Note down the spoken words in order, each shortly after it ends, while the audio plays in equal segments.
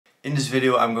In this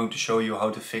video I'm going to show you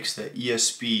how to fix the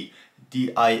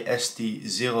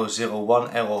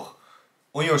ESP-DIST-001 error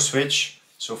on your Switch,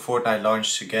 so Fortnite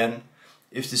launches again.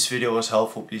 If this video was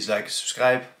helpful, please like and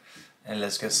subscribe, and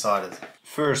let's get started.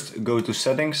 First, go to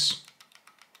settings,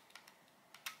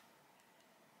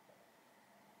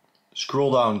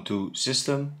 scroll down to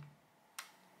system,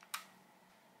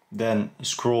 then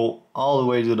scroll all the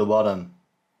way to the bottom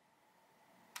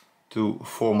to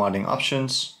formatting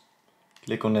options.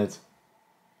 Click on it.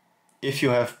 If you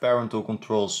have parental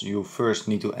controls, you first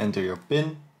need to enter your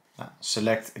PIN.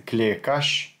 Select a clear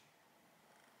cache,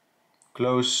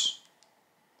 close.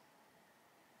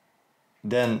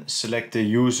 Then select the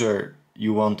user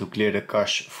you want to clear the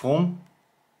cache from.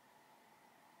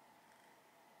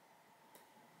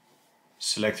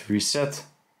 Select reset.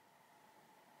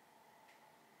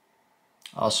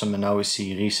 Awesome, and now we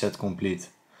see reset complete.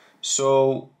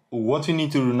 So what we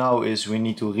need to do now is we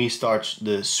need to restart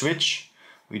the Switch.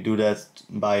 We do that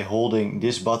by holding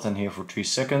this button here for 3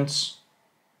 seconds.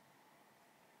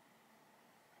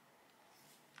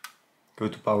 Go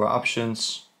to power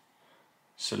options,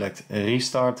 select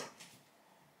restart.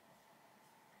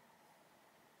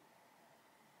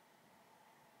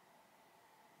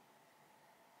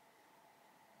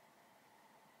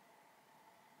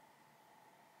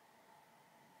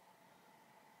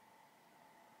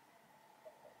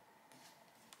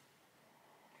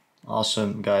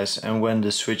 Awesome guys, and when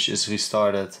the Switch is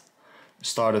restarted,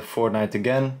 start Fortnite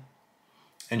again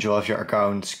and you'll have your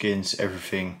account, skins,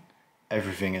 everything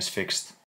is fixed.